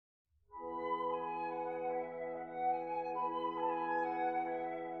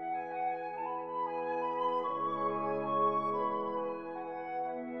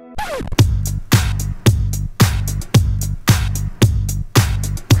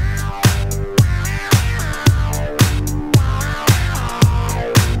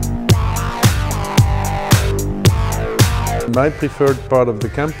My preferred part of the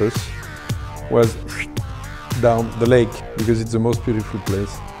campus was down the lake, because it's the most beautiful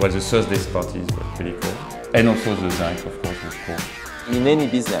place. Well, the Thursday's parties were pretty cool. And also the Zinc, of course, was cool. In any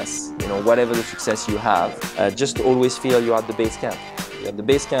business, whatever the success you have, just always feel you're at the base camp. You're at the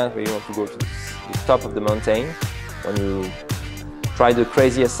base camp where you want to go to the top of the mountain. When you try the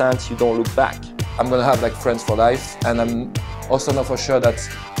crazy ascent, you don't look back. I'm gonna have friends for life, and I'm also know for sure that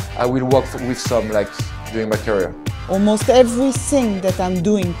I will work with some during my career. Almost everything that I'm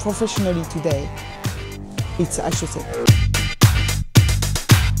doing professionally today, it's HEC.